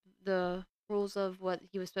the rules of what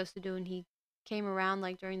he was supposed to do, and he came around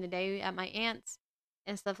like during the day at my aunt's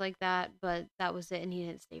and stuff like that. But that was it, and he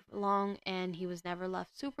didn't stay for long, and he was never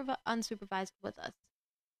left unsupervised with us.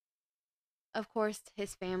 Of course,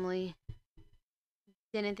 his family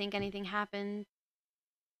didn't think anything happened.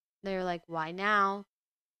 They're like, "Why now?"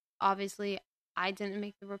 obviously I didn't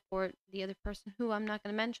make the report. The other person, who I'm not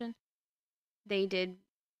going to mention, they did,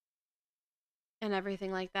 and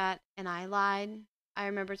everything like that. And I lied. I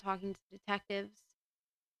remember talking to detectives,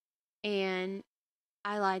 and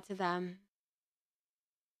I lied to them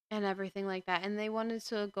and everything like that. And they wanted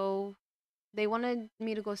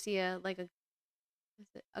me to go see a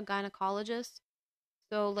gynecologist.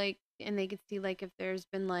 So like, and they could see like if there's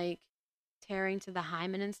been like tearing to the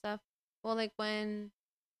hymen and stuff. Well, like when,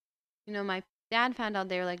 my dad found out,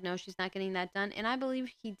 they were like, no, she's not getting that done. And I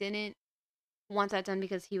believe he didn't want that done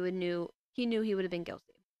because he knew he would have been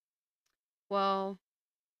guilty. Well,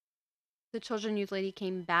 the children youth lady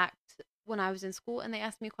came back when I was in school, and they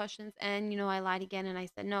asked me questions, and I lied again, and I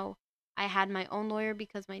said no. I had my own lawyer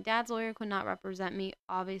because my dad's lawyer could not represent me.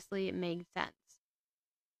 Obviously, it made sense.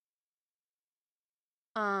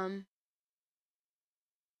 Um,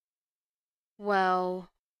 well,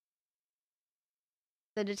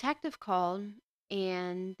 the detective called,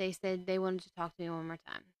 and they said they wanted to talk to me one more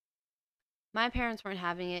time. My parents weren't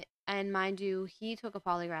having it, and mind you, he took a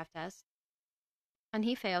polygraph test and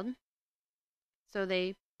he failed. So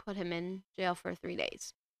they put him in jail for 3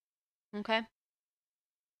 days. Okay?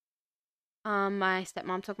 My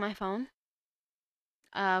stepmom took my phone,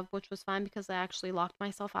 which was fine because I actually locked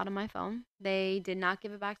myself out of my phone. They did not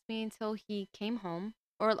give it back to me until he came home,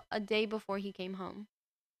 or a day before he came home,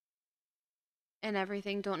 and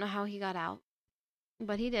everything. Don't know how he got out,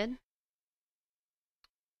 but he did.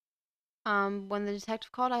 When the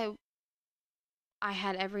detective called, I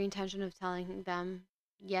had every intention of telling them,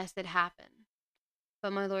 yes, it happened.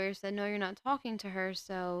 But my lawyer said, no, you're not talking to her,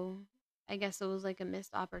 so I guess it was like a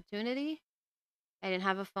missed opportunity. I didn't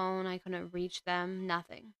have a phone, I couldn't reach them,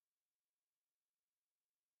 nothing.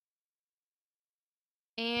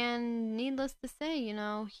 And needless to say,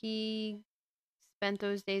 he spent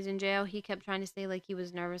those days in jail. He kept trying to say like he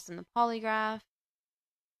was nervous in the polygraph.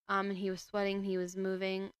 And he was sweating, he was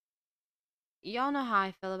moving. Y'all know how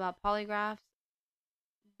I feel about polygraphs,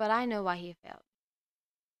 but I know why he failed.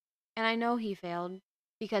 And I know he failed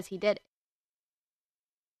because he did it.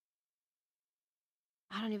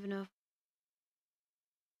 I don't even know if,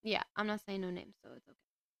 yeah, I'm not saying no names, so it's okay.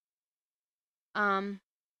 Um,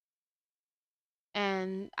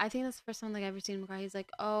 and I think that's the first time like I've ever seen him cry. He's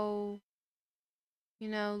like, "Oh,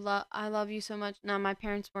 I love you so much." Now my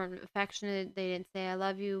parents weren't affectionate. They didn't say I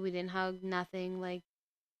love you. We didn't hug. Nothing. Like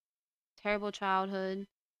terrible childhood.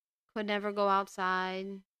 Could never go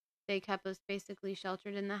outside. They kept us basically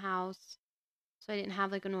sheltered in the house, so I didn't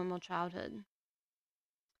have like a normal childhood.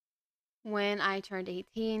 When I turned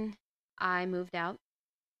 18, I moved out.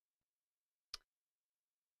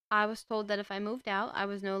 I was told that if I moved out, I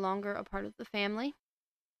was no longer a part of the family,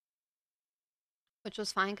 which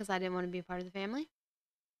was fine because I didn't want to be a part of the family.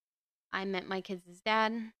 I met my kids'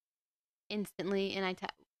 dad instantly, and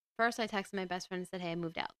first I texted my best friend and said, "Hey, I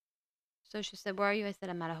moved out." So she said, "Where are you?" I said,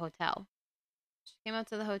 "I'm at a hotel." She came out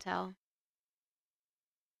to the hotel.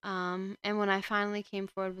 And when I finally came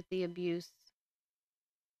forward with the abuse,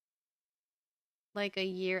 like a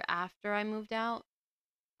year after I moved out,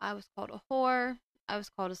 I was called a whore. I was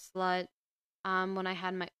called a slut. When I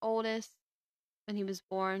had my oldest, when he was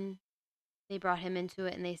born, they brought him into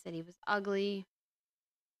it and they said he was ugly.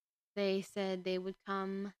 They said they would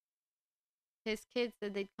come, his kids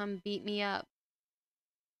said they'd come beat me up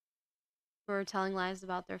for telling lies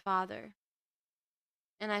about their father.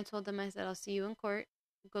 And I told them, I said, I'll see you in court.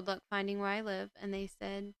 Good luck finding where I live. And they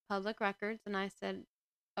said, public records. And I said,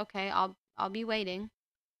 okay, I'll be waiting.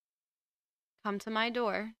 Come to my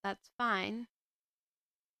door. That's fine.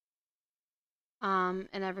 And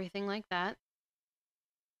everything like that.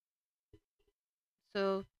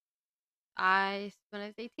 So when I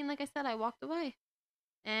was 18, like I said, I walked away.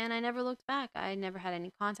 And I never looked back. I never had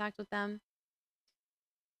any contact with them.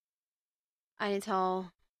 I didn't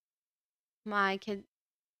tell my kid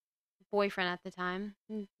boyfriend at the time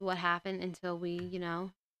what happened until we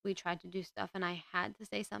tried to do stuff and I had to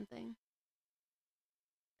say something.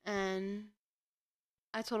 And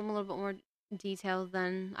I told him a little bit more detail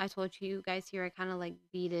than I told you guys here. I kind of like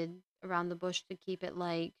beated around the bush to keep it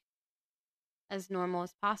like as normal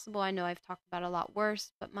as possible. I know I've talked about a lot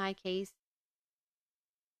worse, but my case,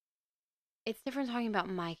 it's different talking about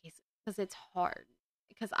my case because it's hard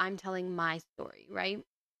because I'm telling my story, right?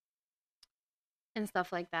 And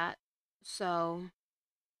stuff like that. So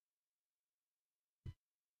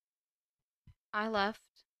I left.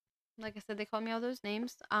 Like I said, they called me all those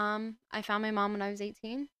names. I found my mom when I was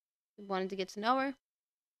 18. Wanted to get to know her.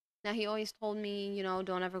 Now he always told me,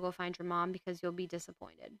 don't ever go find your mom because you'll be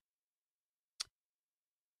disappointed.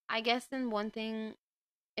 I guess in one thing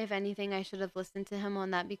If anything, I should have listened to him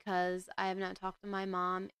on that because I have not talked to my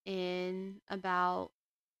mom in about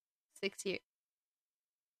 6 years.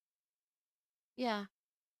 Yeah,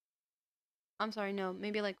 I'm sorry, no,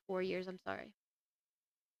 maybe like 4 years. I'm sorry.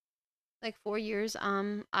 Like 4 years.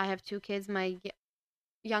 I have two kids. My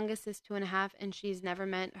youngest is 2.5, and she's never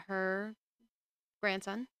met her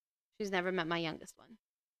grandson. She's never met my youngest one.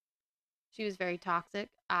 She was very toxic.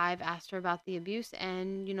 I've asked her about the abuse,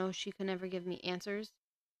 and she could never give me answers.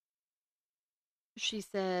 She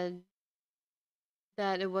said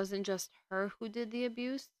that it wasn't just her who did the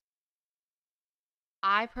abuse.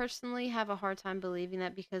 I personally have a hard time believing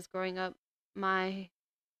that because growing up, my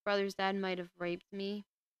brother's dad might have raped me,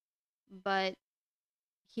 but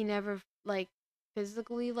he never like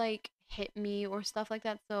physically like hit me or stuff like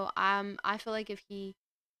that. So I feel like if he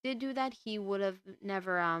did do that, he would have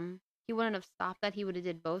never he wouldn't have stopped that. He would have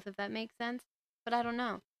did both if that makes sense. But I don't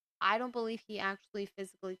know. I don't believe he actually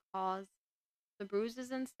physically caused the bruises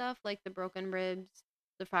and stuff like the broken ribs,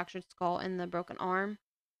 the fractured skull and the broken arm.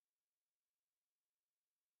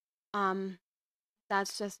 Um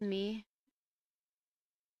that's just me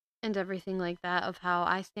and everything like that of how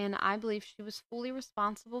I stand. I believe she was fully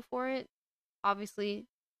responsible for it. Obviously,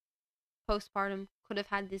 postpartum could have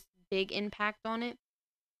had this big impact on it.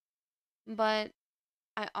 But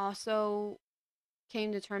I also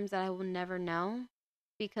came to terms that I will never know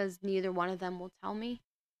because neither one of them will tell me,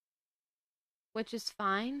 which is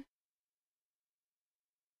fine.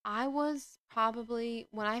 I was probably,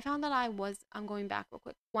 when I found that I'm going back real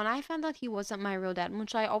quick. When I found out he wasn't my real dad,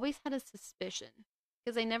 which I always had a suspicion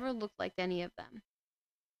because they never looked like any of them.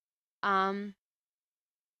 Um,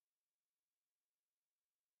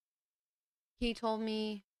 he told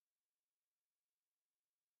me,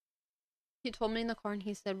 he told me in the car and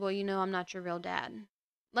he said, well, I'm not your real dad.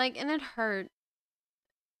 Like, and it hurt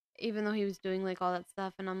even though he was doing like all that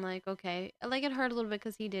stuff and I'm like, okay. Like it hurt a little bit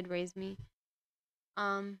cuz he did raise me.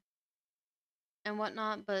 Um and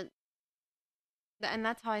whatnot, but and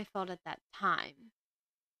that's how I felt at that time.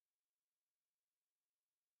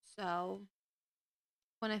 So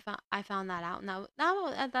when I found that out and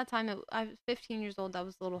at that time I was 15 years old, that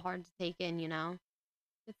was a little hard to take in.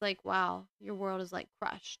 It's like, wow, your world is like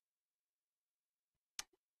crushed.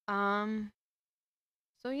 Um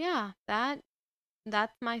so yeah,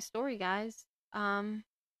 that's my story, guys. Um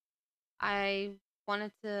I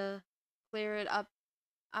wanted to clear it up.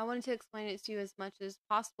 I wanted to explain it to you as much as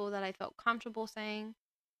possible that I felt comfortable saying.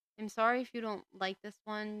 I'm sorry if you don't like this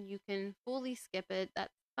one. You can fully skip it.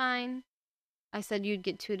 That's fine. I said you'd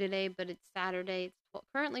get two today, but it's Saturday. It's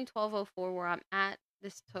currently 12:04 where I'm at.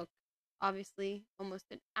 This took obviously almost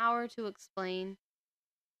an hour to explain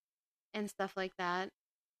and stuff like that.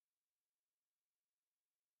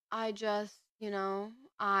 I just,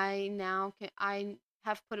 I now can I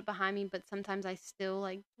have put it behind me, but sometimes I still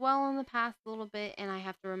like dwell on the past a little bit and I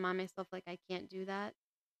have to remind myself like I can't do that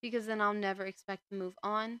because then I'll never expect to move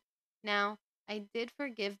on. Now, I did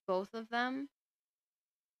forgive both of them,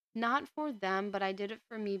 not for them, but I did it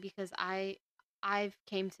for me because I've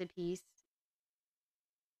came to peace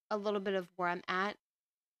a little bit of where I'm at.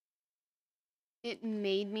 It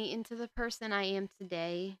made me into the person I am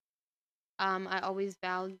today. I always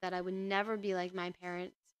vowed that I would never be like my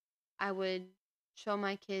parents. I would show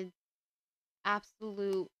my kids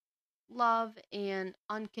absolute love and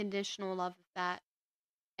unconditional love of that.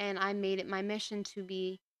 And I made it my mission to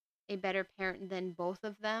be a better parent than both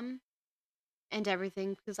of them and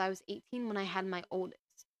everything because I was 18 when I had my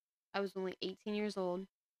oldest. I was only 18 years old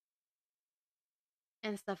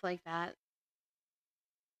and stuff like that.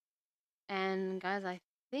 And guys, I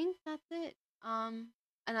think that's it.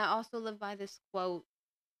 And I also live by this quote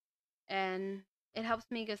and it helps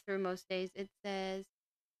me get through most days. It says,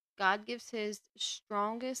 God gives his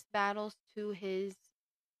strongest battles to his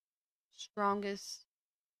strongest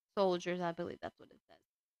soldiers. I believe that's what it says.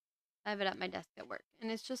 I have it at my desk at work.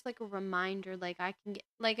 And it's just like a reminder, like I can get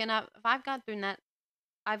like if I've gone through that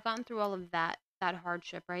I've gotten through all of that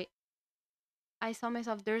hardship, right? I tell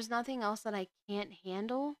myself there's nothing else that I can't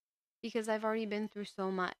handle because I've already been through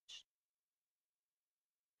so much.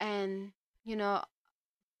 And, you know,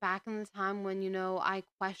 back in the time when, I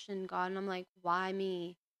questioned God and I'm like, why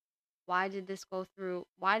me? Why did this go through?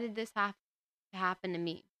 Why did this have to happen to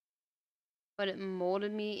me? But it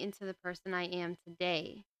molded me into the person I am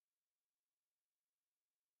today.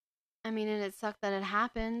 I mean, and it sucked that it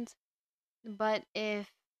happened. But if,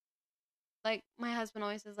 like, my husband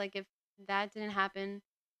always says, like, if that didn't happen,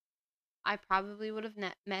 I probably would have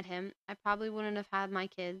met him. I probably wouldn't have had my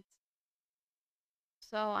kids.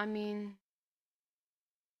 So, I mean,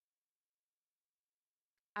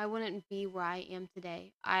 I wouldn't be where I am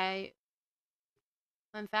today.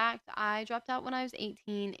 In fact, I dropped out when I was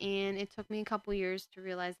 18, and it took me a couple years to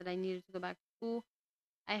realize that I needed to go back to school.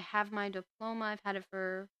 I have my diploma. I've had it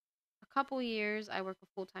for a couple years. I work a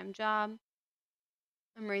full-time job.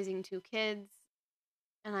 I'm raising 2 kids,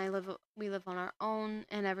 and we live on our own,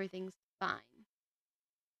 and everything's fine.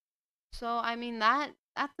 So, I mean, that's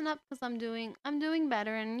enough because I'm doing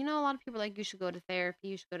better. And a lot of people are like, you should go to therapy,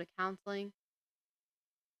 you should go to counseling.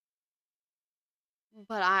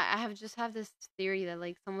 But I have this theory that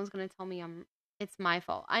like someone's gonna tell me it's my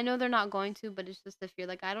fault. I know they're not going to, but it's just a fear.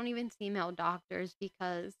 Like, I don't even see male doctors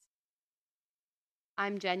because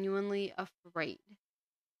I'm genuinely afraid.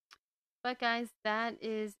 But guys, that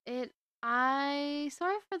is it.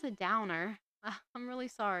 Sorry for the downer. I'm really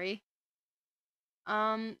sorry.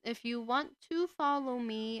 If you want to follow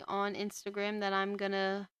me on Instagram, that I'm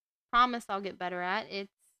gonna promise I'll get better at.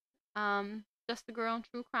 It's just the girl in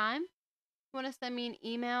true crime. You want to send me an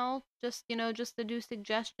email, just to do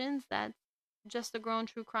suggestions, that's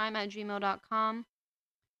justagirlintruecrime@gmail.com.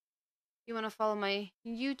 You want to follow my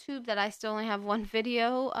YouTube, that I still only have one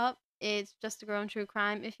video up, it's Just a Girl in True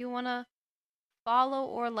Crime. If you want to follow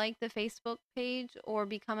or like the Facebook page or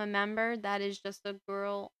become a member, that is Just a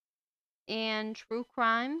Girl and True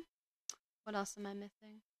Crime. What else am I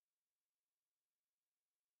missing?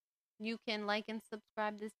 You can like and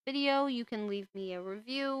subscribe this video. You can leave me a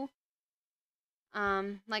review.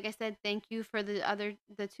 Like I said, thank you for the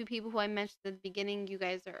 2 people who I mentioned at the beginning. You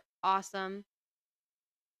guys are awesome.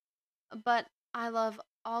 But I love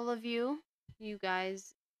all of you. You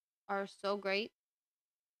guys are so great.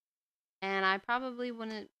 And I probably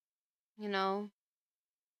wouldn't, you know,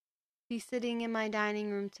 be sitting in my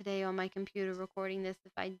dining room today on my computer recording this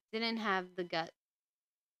if I didn't have the gut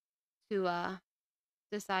to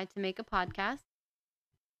decide to make a podcast.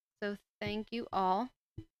 So thank you all.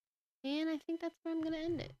 And I think that's where I'm going to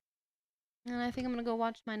end it. And I think I'm going to go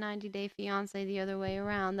watch my 90 Day Fiancé the other way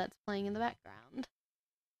around that's playing in the background.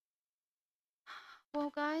 Well,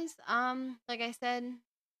 guys, like I said,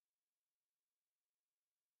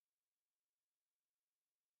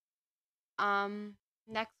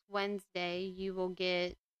 next Wednesday you will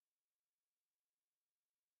get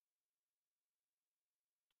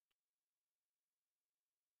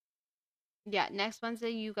next Wednesday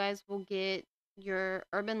you guys will get your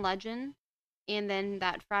urban legend, and then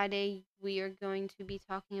that Friday we are going to be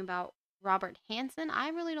talking about Robert Hansen. I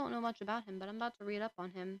really don't know much about him, but I'm about to read up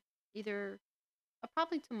on him either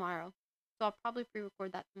probably tomorrow. So I'll probably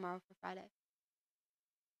pre-record that tomorrow for Friday.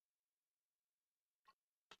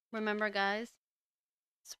 Remember, guys,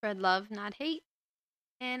 spread love, not hate,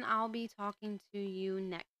 and I'll be talking to you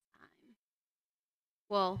next time.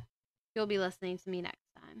 Well, you'll be listening to me next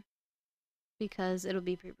time because it'll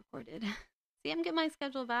be pre-recorded. See, I'm getting my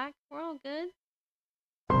schedule back. We're all good.